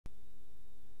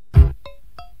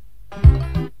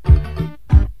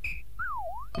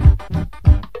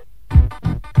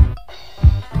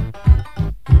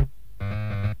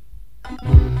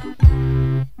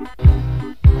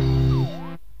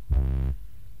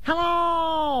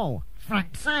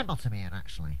Sidebottom here,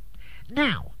 actually.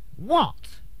 Now,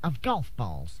 what have golf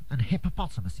balls and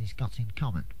hippopotamuses got in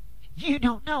common? You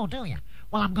don't know, do you?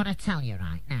 Well, I'm going to tell you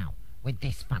right now, with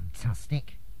this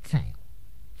fantastic tale.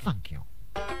 Thank you.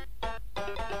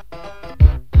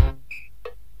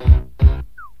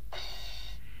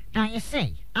 Now, you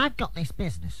see, I've got this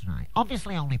business, right?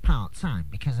 Obviously only part-time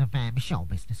because of my show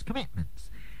business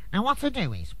commitments. Now, what I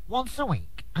do is, once a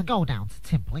week, I go down to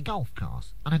Timperley Golf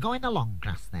Course, and I go in the long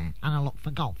grass there, and I look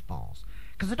for golf balls.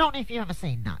 Because I don't know if you've ever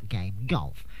seen that game,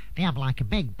 golf. They have like a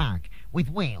big bag with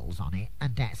wheels on it,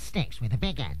 and sticks with a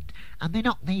big end, and they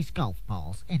knock these golf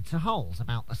balls into holes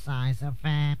about the size of,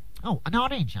 an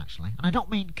orange, actually, and I don't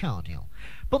mean cordial.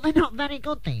 But they're not very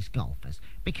good, these golfers,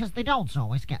 because they don't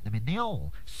always get them in the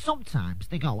hole. Sometimes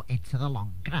they go into the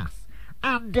long grass.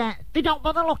 And they don't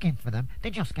bother looking for them, they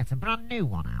just get a brand new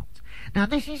one out. Now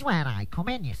this is where I come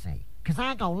in, you see, because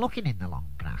I go looking in the long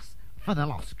grass for the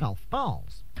lost golf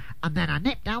balls. And then I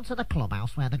nip down to the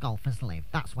clubhouse where the golfers live,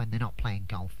 that's when they're not playing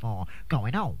golf or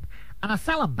going home, and I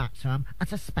sell them back to them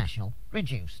at a special,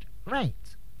 reduced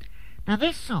rate. Now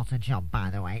this sort of job, by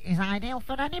the way, is ideal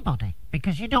for anybody,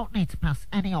 because you don't need to pass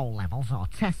any O-levels or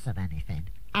tests or anything,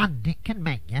 and it can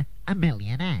make you a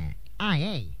millionaire,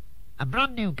 i.e. a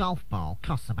brand new golf ball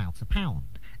costs about £1.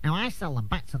 Now I sell them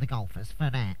back to the golfers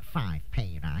for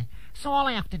 5p, right? So all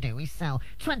I have to do is sell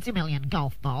 20 million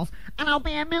golf balls and I'll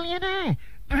be a millionaire.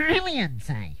 Brilliant,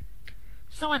 eh?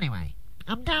 So anyway,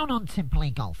 I'm down on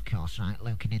Timperley Golf Course, right,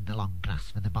 looking in the long grass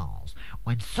for the balls,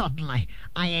 when suddenly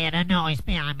I hear a noise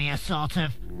behind me, a sort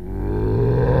of...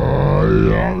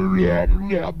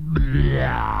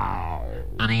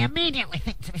 And I immediately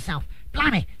think to myself,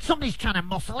 blimey, somebody's trying to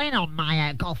muscle in on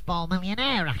my golf ball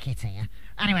millionaire racket here.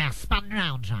 Anyway, I span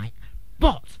round, right,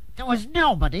 but there was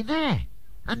nobody there.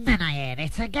 And then I heard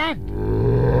it again.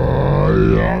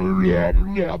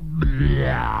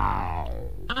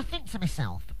 And I think to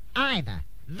myself, either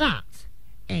that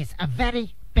is a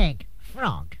very big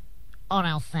frog, or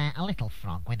else a little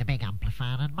frog with a big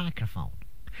amplifier and microphone.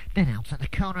 Then out at the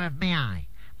corner of my eye,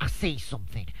 I see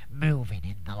something moving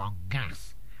in the long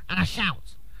grass, and I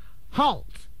shout,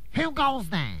 "Halt! Who goes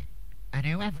there?" And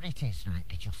whoever it is, right,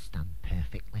 they just stand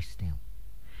perfectly still.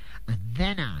 And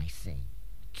then I see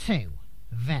 2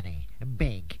 very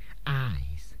big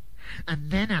eyes.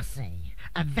 And then I see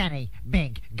a very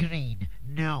big green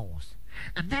nose.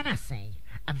 And then I see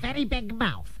a very big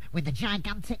mouth with a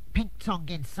gigantic pink tongue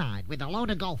inside with a load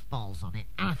of golf balls on it.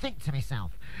 And I think to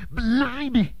myself,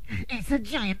 blimey, it's a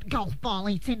giant golf ball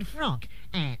eating frog.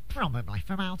 Probably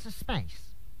from outer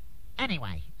space.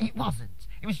 Anyway, it wasn't.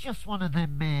 It was just one of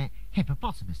them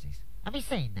hippopotamuses. Have you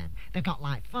seen them? They've got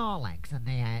like 4 legs and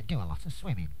they do a lot of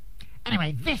swimming.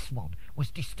 Anyway, this one was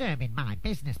disturbing my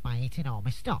business by eating all my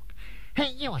stock.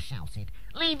 "Hey, you," I shouted,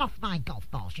 "leave off my golf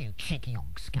balls, you cheeky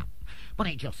young scamp." But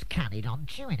it just carried on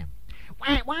chewing them.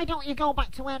 Why don't you go back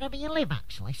to wherever you live,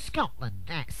 actually? Scotland,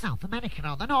 South America,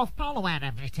 or the North Pole, or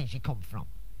wherever it is you come from.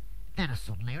 Then I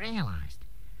suddenly realised,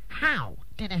 how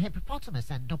did a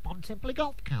hippopotamus end up on Timperley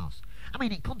Golf Course? I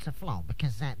mean, it couldn't have flown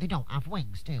because they don't have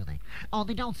wings, do they? Or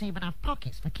they don't even have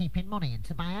pockets for keeping money in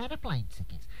to buy aeroplane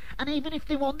tickets. And even if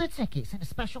they won the tickets in a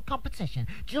special competition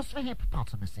just for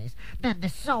hippopotamuses, then they're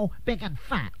so big and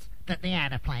fat that the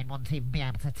aeroplane wouldn't even be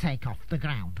able to take off the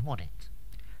ground, would it?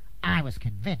 I was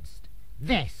convinced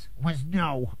this was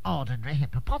no ordinary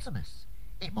hippopotamus.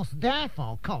 It must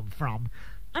therefore come from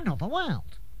another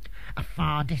world. A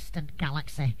far distant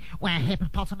galaxy where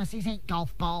hippopotamuses eat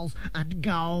golf balls and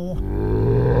go...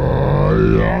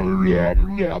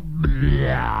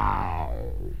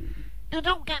 Now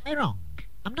don't get me wrong,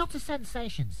 I'm not a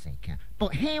sensation seeker,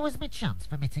 but here was my chance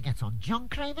for me to get on John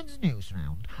Craven's news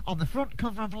round on the front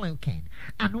cover of Look In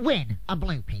and win a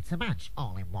Blue Peter badge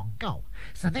all in one go.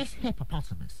 So this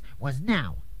hippopotamus was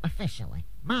now officially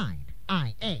mine,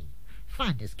 i.e.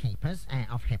 finders keepers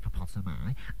of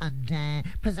hippopotami, and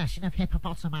possession of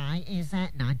hippopotami is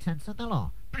 9/10 of the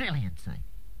law. Brilliant, eh?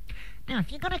 Now, if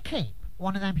you're going to keep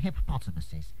one of them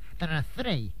hippopotamuses, there are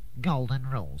 3 golden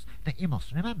rules that you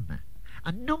must remember.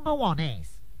 And number 1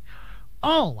 is,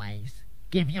 always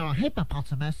give your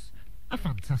hippopotamus a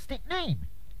fantastic name.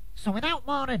 So without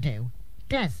more ado,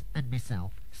 Des and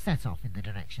myself set off in the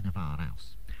direction of our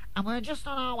house. And we were just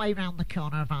on our way round the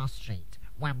corner of our street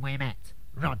when we met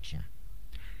Roger.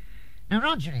 Now,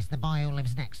 Roger is the boy who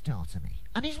lives next door to me,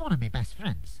 and he's one of my best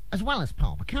friends, as well as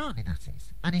Paul McCartney, that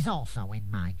is, and he's also in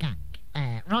my gang.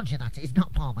 Roger, that is,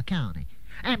 not Paul McCartney.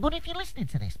 But if you're listening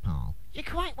to this, Paul, you're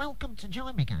quite welcome to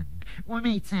join me gang. We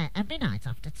meet every night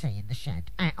after tea in the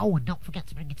shed. Oh, and don't forget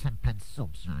to bring your 10p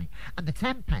subs, right? And the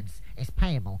 10p is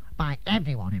payable by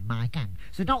everyone in my gang.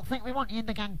 So don't think we want you in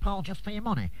the gang, Paul, just for your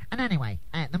money. And anyway,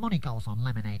 the money goes on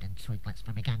lemonade and twiglets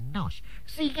from my gang nosh.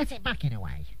 So you get it back in a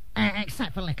way.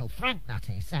 Except for little Frank, that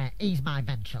is. He's my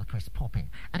ventriloquist puppet,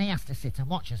 and he has to sit and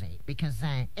watch us eat, because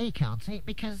he can't eat,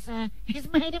 because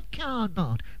he's made of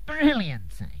cardboard.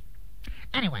 Brilliant, eh?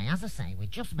 Anyway, as I say, we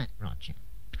just met Roger.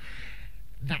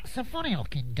 "That's a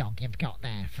funny-looking dog you've got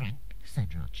there, Frank,"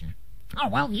 said Roger. "Oh,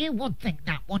 well, you would think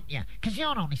that, wouldn't you? Because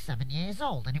you're only 7 years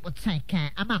old, and it would take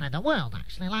a man of the world,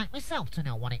 actually, like myself, to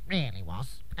know what it really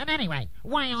was. And anyway,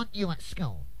 why aren't you at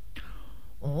school?"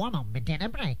 "Oh, I'm on my dinner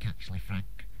break, actually, Frank.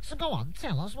 So go on,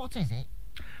 tell us, what is it?"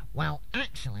 "Well,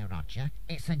 actually, Roger,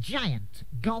 it's a giant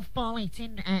golf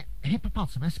ball-eating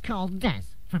hippopotamus called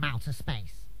Des from outer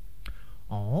space."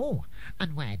 "Oh,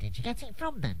 and where did you get it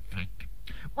from then, Frank?"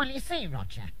 "Well, you see,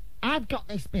 Roger, I've got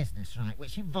this business, right,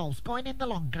 which involves going in the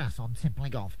long grass on Timpley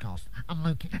Golf Course and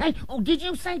looking... Hey, oh, did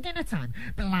you say dinner time?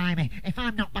 Blimey, if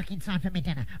I'm not back in time for my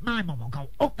dinner, my mum will go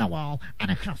up the wall and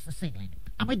across the ceiling."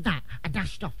 And with that, I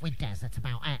dashed off with Des at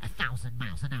about 1,000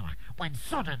 miles an hour, when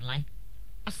suddenly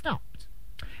I stopped.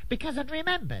 Because I'd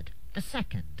remembered the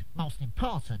second most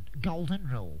important golden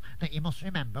rule that you must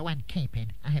remember when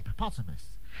keeping a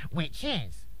hippopotamus, which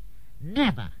is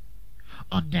never,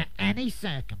 under any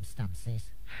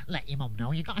circumstances, let your mum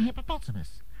know you got a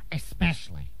hippopotamus,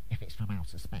 especially if it's from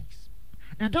outer space.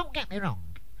 Now, don't get me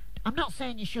wrong. I'm not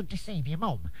saying you should deceive your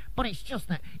mum, but it's just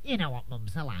that you know what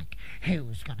mums are like.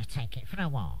 Who's going to take it for a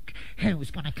walk? Who's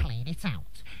going to clean it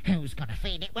out? Who's going to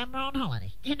feed it when we're on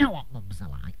holiday? You know what mums are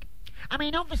like. I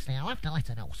mean, obviously, I'll have to let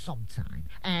her know sometime.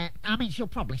 I mean, she'll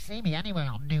probably see me anyway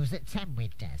on News at 10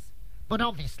 with Des. But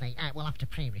obviously, we'll have to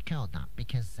pre-record that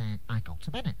because I go to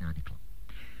bed at 9 o'clock.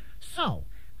 So,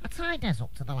 I tie Des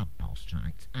up to the lamppost,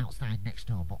 right, outside next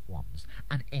door but once,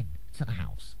 and in to the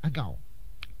house. I go,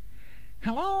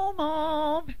 "Hello,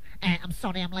 Mum. I'm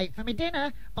sorry I'm late for my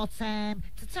dinner, but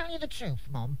to tell you the truth,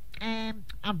 Mum,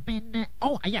 I've been...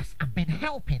 I've been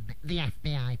helping the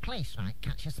FBI police, right,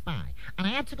 catch a spy. And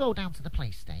I had to go down to the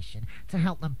police station to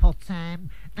help them put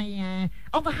the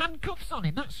handcuffs on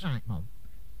him. That's right, Mum."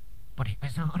 But it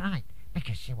was all right,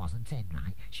 because she wasn't in,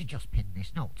 right? She just pinned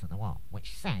this note to the wall,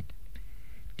 which said,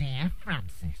 "Dear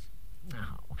Francis..."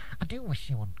 Oh, I do wish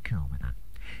she wouldn't call me that.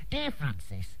 "Dear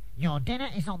Francis, your dinner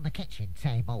is on the kitchen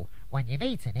table. When you've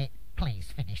eaten it,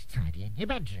 please finish tidying your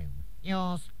bedroom.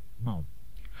 Yours, Mum."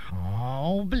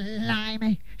 Oh,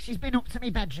 blimey. She's been up to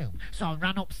my bedroom, so I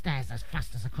ran upstairs as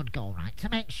fast as I could go, right, to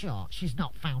make sure she's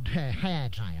not found her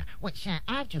hairdryer, which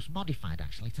I've just modified,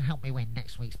 actually, to help me win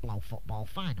next week's blow football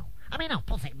final. I mean, I'll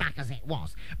put it back as it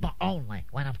was, but only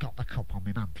when I've got the cup on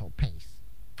my mantelpiece.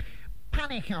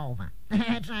 Panic over. The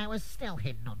hairdryer was still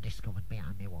hidden undiscovered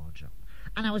behind my wardrobe,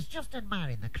 and I was just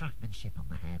admiring the craftsmanship on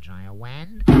the hairdryer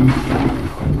when...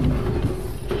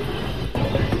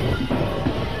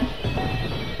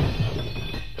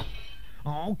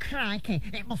 Oh, crikey,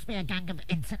 it must be a gang of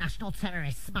international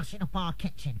terrorists smashing up our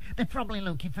kitchen. They're probably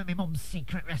looking for my mum's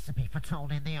secret recipe for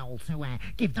toning the old to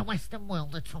give the Western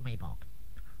world a tummy bug.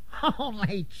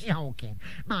 Only joking.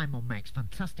 My mum makes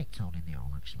fantastic toning the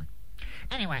old, actually.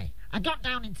 Anyway, I got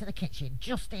down into the kitchen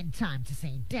just in time to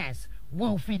see Des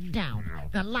wolfing down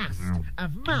the last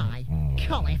of my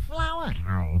cauliflower.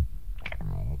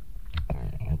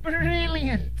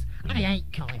 Brilliant! I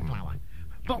hate cauliflower.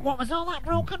 But what was all that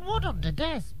broken wood under,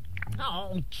 Des?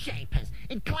 Oh, japers.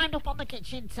 He'd climbed up on the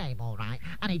kitchen table, right,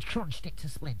 and he'd crunched it to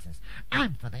splinters.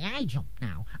 I'm for the high jump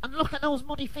now, and look at those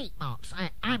muddy feet marks.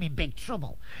 I'm in big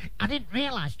trouble. I didn't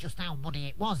realise just how muddy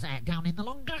it was down in the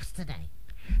long grass today.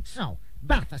 So,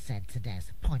 bath, I said to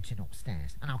Des, pointing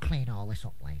upstairs, and I'll clean all this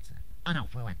up later. And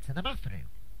off we went to the bathroom.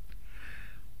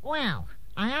 Well,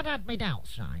 I had my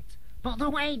doubts, right, but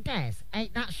the way Des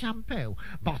ate that shampoo,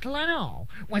 bottle and all,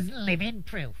 was living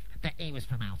proof that he was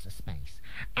from outer space.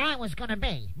 I was going to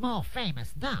be more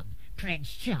famous than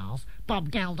Prince Charles,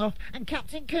 Bob Geldof, and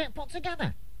Captain Kirk put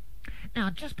together. Now,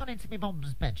 I'd just gone into my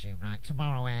mum's bedroom, right, to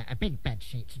borrow a big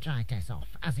bedsheet to dry Des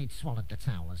off, as he'd swallowed the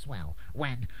towel as well,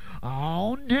 when,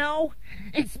 oh no,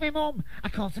 it's me mum. I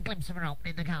caught a glimpse of her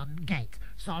opening the garden gate,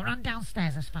 so I ran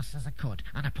downstairs as fast as I could,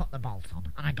 and I put the bolt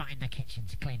on, and I got in the kitchen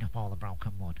to clean up all the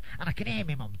broken wood, and I could hear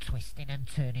me mum twisting and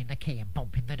turning the key and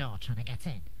bumping the door trying to get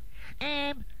in.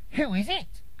 Who is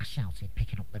it?" I shouted,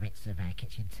 picking up the bits of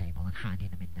kitchen table and hiding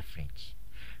them in the fridge.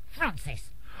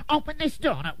 "Francis, open this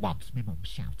door at once," my mum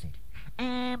shouted.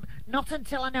 Not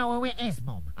until I know who it is,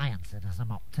 Mum," I answered as I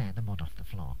mopped the mud off the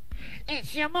floor.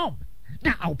 "It's your mum.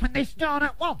 Now open this door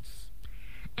at once.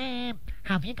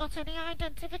 Have you got any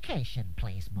identification,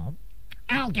 please, Mum?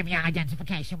 I'll give you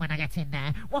identification when I get in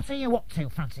there. What are you up to,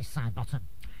 Francis Sidebottom?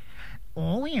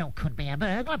 Oh, you could be a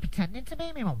burglar pretending to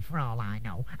be me mum for all I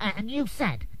know. And you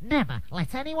said never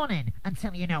let anyone in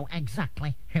until you know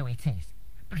exactly who it is.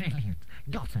 Brilliant.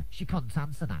 Got her. She couldn't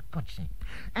answer that, could she?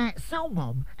 So,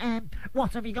 Mum,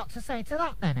 what have you got to say to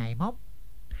that then, eh, Mum?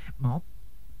 Mum?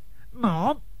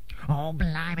 Mum? Oh,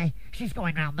 blimey. She's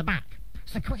going round the back.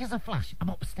 So quick as a flash, I'm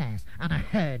upstairs, and I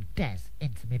heard Des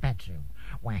into my bedroom.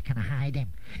 Where can I hide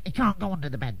him? He can't go under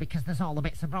the bed because there's all the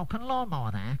bits of broken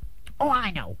lawnmower there. Oh,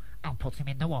 I know. I'll put him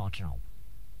in the wardrobe.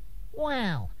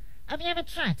 Well, have you ever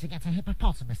tried to get a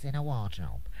hippopotamus in a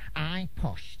wardrobe? I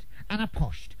pushed, and I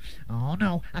pushed. Oh,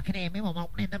 no, I can hear my mum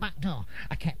opening the back door.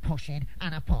 I kept pushing,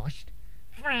 and I pushed.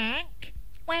 Frank,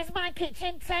 where's my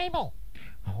kitchen table?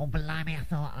 Oh, blimey, I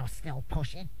thought I was still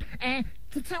pushing.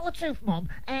 To tell the truth, Mum,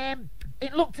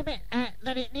 it looked a bit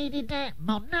that it needed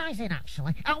modernising,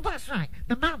 actually. Oh, that's right.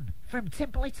 The man from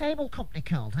Timperley Table Company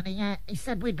called, and he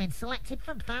said we'd been selected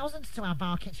from thousands to have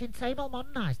our kitchen table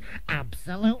modernised.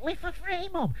 Absolutely for free,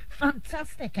 Mum.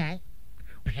 Fantastic, eh?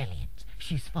 Brilliant.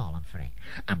 She's fallen for it.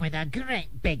 And with a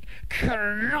great big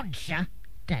cruncher,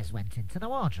 Des went into the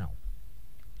wardrobe.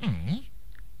 Eh?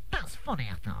 That's funny,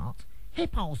 I thought.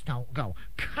 Hippos don't go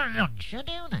cruncher,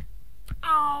 do they?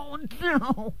 Oh,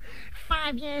 no!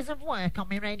 5 years of work on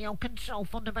my radio control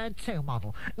Thunderbird 2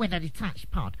 model with a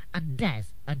detached pod, and Des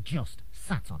had just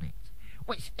sat on it.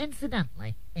 Which,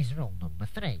 incidentally, is rule number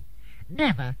 3.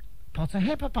 Never put a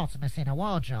hippopotamus in a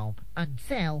wardrobe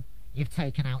until you've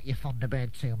taken out your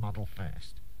Thunderbird 2 model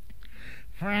first.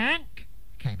 Frank?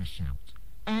 Came a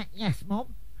shout. Yes,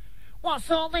 Mum? What's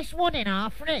all this wood in our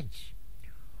fridge?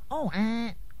 Oh,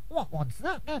 what one's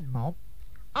that then, Mum?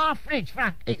 Our fridge,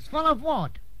 Frank, it's full of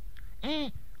wood.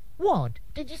 Wood?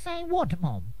 Did you say wood,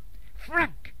 Mum?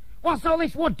 Frank, what's all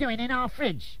this wood doing in our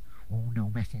fridge? Oh, no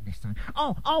messing this time.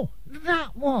 Oh,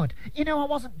 that wood. You know, I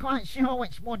wasn't quite sure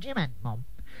which wood you meant, Mum.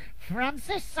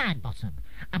 Francis Sidebottom,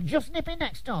 I'm just nipping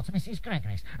next door to Mrs.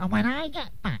 Gregory's, and when I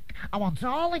get back, I want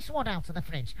all this wood out of the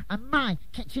fridge and my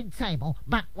kitchen table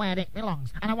back where it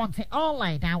belongs, and I want it all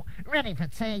laid out, ready for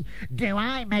tea. Do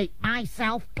I make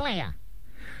myself clear?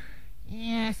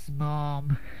 Yes,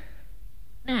 Mum.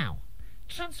 Now,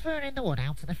 transferring the wood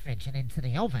out of the fridge and into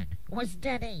the oven was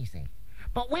dead easy.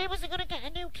 But where was I going to get a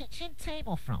new kitchen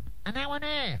table from? And how on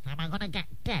earth am I going to get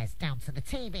Des down to the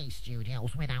TV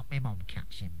studios without my mum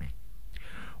catching me?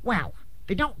 Well,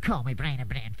 they don't call me Brain of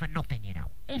Britain for nothing, you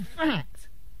know. In fact,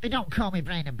 they don't call me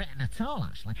Brain of Britain at all,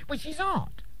 actually, which is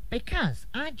odd, because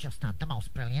I just had the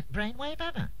most brilliant brainwave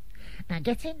ever. Now,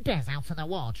 getting Des out of the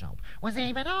wardrobe was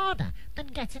even harder than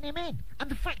getting him in, and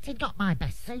the fact he'd got my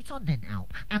best suit on didn't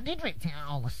help, and he'd ripped it at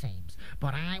all the seams,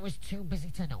 but I was too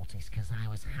busy to notice because I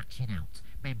was hatching out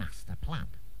my master plan.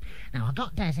 Now, I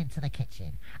got Des into the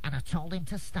kitchen, and I told him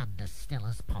to stand as still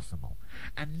as possible,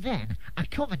 and then I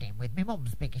covered him with my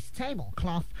mum's biggest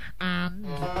tablecloth, and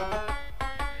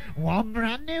one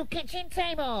brand new kitchen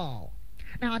table.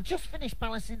 Now, I'd just finished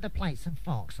balancing the plates and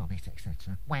forks on it,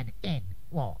 etc., when in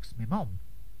walks my mum.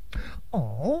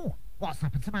 Oh, what's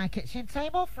happened to my kitchen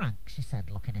table, Frank? She said,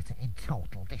 looking at it in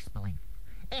total disbelief.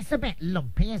 It's a bit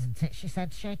lumpy, isn't it? She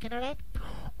said, shaking her head.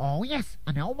 Oh, yes,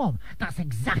 I know, Mum. That's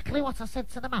exactly what I said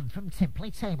to the man from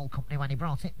Timperley Table Company when he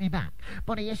brought it me back.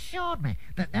 But he assured me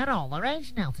that they're all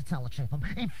arranged now, to tell the truth.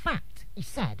 In fact, he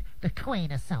said the Queen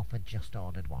herself had just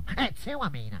ordered one. 2, I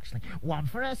mean, actually. One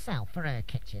for herself, for her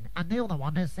kitchen, and the other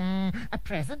one as a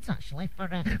present, actually, for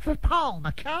Paul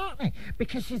McCartney,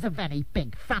 because she's a very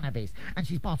big fan of his, and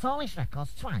she's bought all his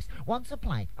records twice, one to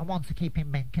play and one to keep in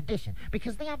mint condition,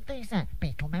 because they have these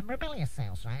Beatle memorabilia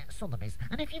sales, right, at Sotheby's,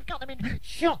 and if you've got them in...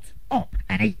 Shut up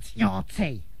and eat your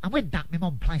tea. And with that, my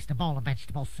mum placed a bowl of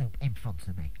vegetable soup in front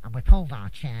of me, and we pulled our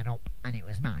chair up, and it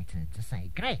was my turn to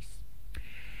say grace.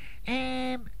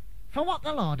 For what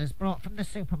the Lord has brought from the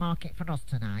supermarket for us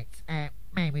tonight,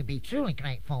 may we be truly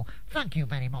grateful. Thank you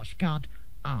very much, God.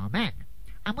 Amen.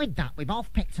 And with that, we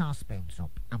both picked our spoons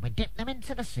up, and we dipped them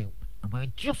into the soup, and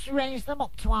we just raised them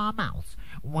up to our mouths,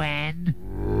 when...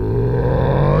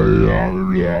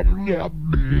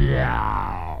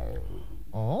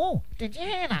 Oh, did you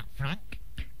hear that, Frank?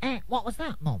 What was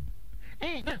that, Mum?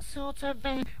 That sort of,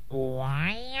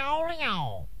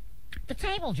 wow. The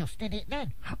table just did it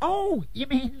then. Oh, you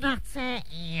mean that,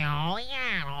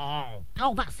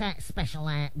 oh, that's a special,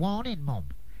 warning, Mum.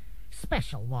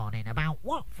 Special warning about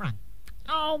what, Frank?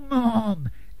 Oh, Mum,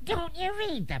 don't you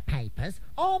read the papers?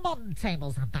 All modern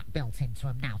tables have that built into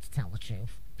them now, to tell the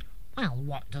truth. Well,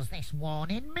 what does this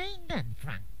warning mean then,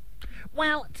 Frank?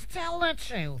 Well, to tell the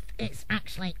truth, it's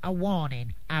actually a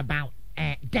warning about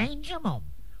danger, Mum.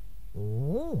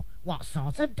 Oh, what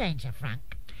sort of danger,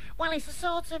 Frank? Well, it's a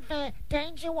sort of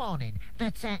danger warning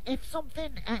that if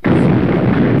something... oh,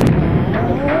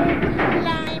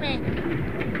 blimey!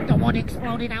 The wood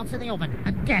exploded out of the oven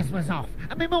and Des was off.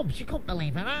 And my mum, she couldn't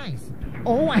believe her eyes.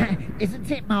 Oh,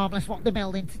 isn't it marvellous what they're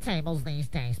building to tables these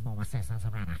days, Mum, I says as I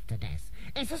ran after Des.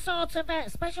 It's a sort of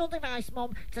special device,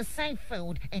 Mum, to save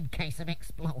food in case of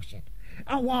explosion.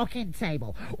 A walk-in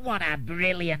table. What a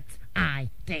brilliant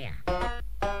idea.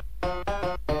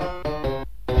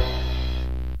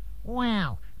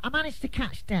 Well, I managed to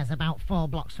catch Des about 4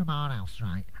 blocks from our house,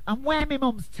 right? And where my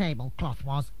mum's tablecloth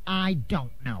was, I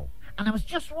don't know. And I was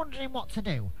just wondering what to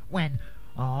do when,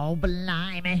 oh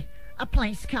blimey, a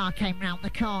police car came round the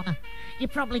corner. You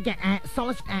probably get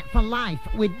solid for life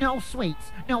with no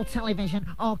sweets, no television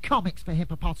or comics for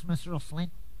Hippopotomous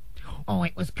rustling. Oh,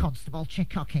 it was Constable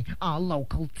Chicocky, our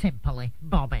local Timperley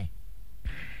Bobby.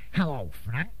 Hello,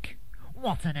 Frank.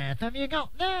 What on earth have you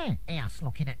got there? He asked,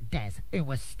 looking at Des, who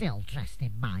was still dressed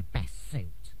in my best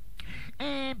suit.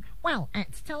 Well,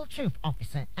 to tell the truth,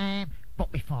 officer,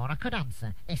 but before I could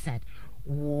answer, he said,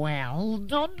 well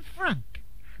done, Frank.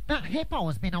 That hippo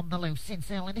has been on the loose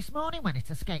since early this morning when it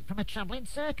escaped from a travelling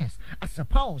circus. I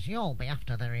suppose you'll be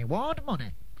after the reward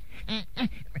money.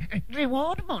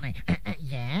 Reward money?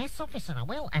 Yes, officer, I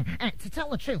will. To tell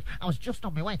the truth, I was just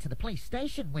on my way to the police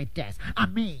station with Des. I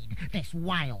mean, this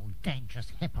wild,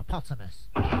 dangerous hippopotamus.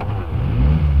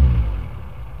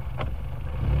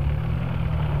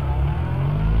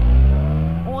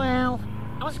 Well,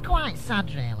 I was quite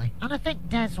sad, really, and I think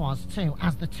Des was too,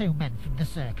 as the 2 men from the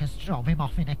circus drove him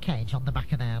off in a cage on the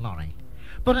back of their lorry.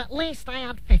 But at least I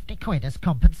had 50 quid as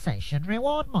compensation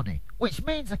reward money, which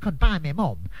means I could buy my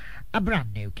mum a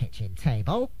brand new kitchen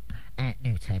table,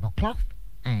 new tablecloth,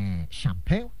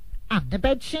 shampoo, and a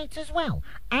bed sheet as well,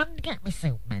 and get my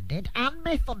suit mended, and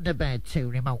my Thunderbird 2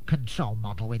 remote control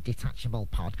model with detachable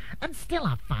pod, and still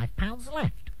have £5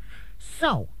 left.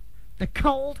 So, the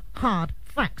cold, hard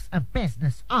facts of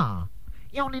business are,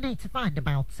 you only need to find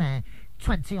about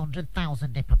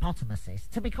 1,000 hippopotamuses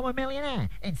to become a millionaire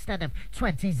instead of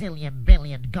 20 zillion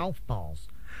billion golf balls.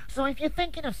 So if you're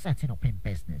thinking of setting up in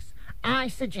business, I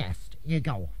suggest you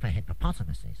go for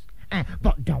hippopotamuses.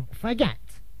 But don't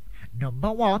forget,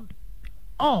 number 1,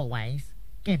 always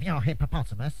give your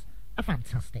hippopotamus a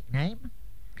fantastic name.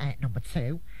 Number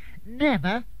 2,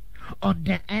 never,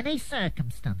 under any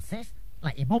circumstances,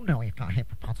 let your mum know you've got a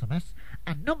hippopotamus.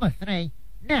 And number 3,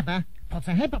 never put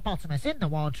a hippopotamus in the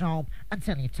wardrobe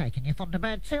until you've taken your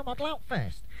Thunderbird 2 model out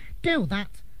first. Do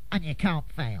that and you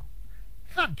can't fail.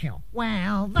 Thank you.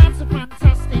 Well, that's a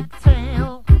fantastic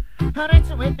tale,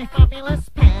 written with my fabulous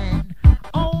pen.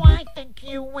 Oh, I think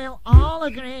you will all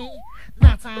agree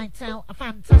that I tell a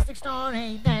fantastic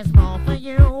story. There's more for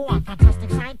you on Fantastic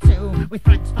Side 2 with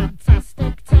Frank's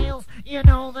Fantastic Tales. You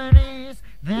know there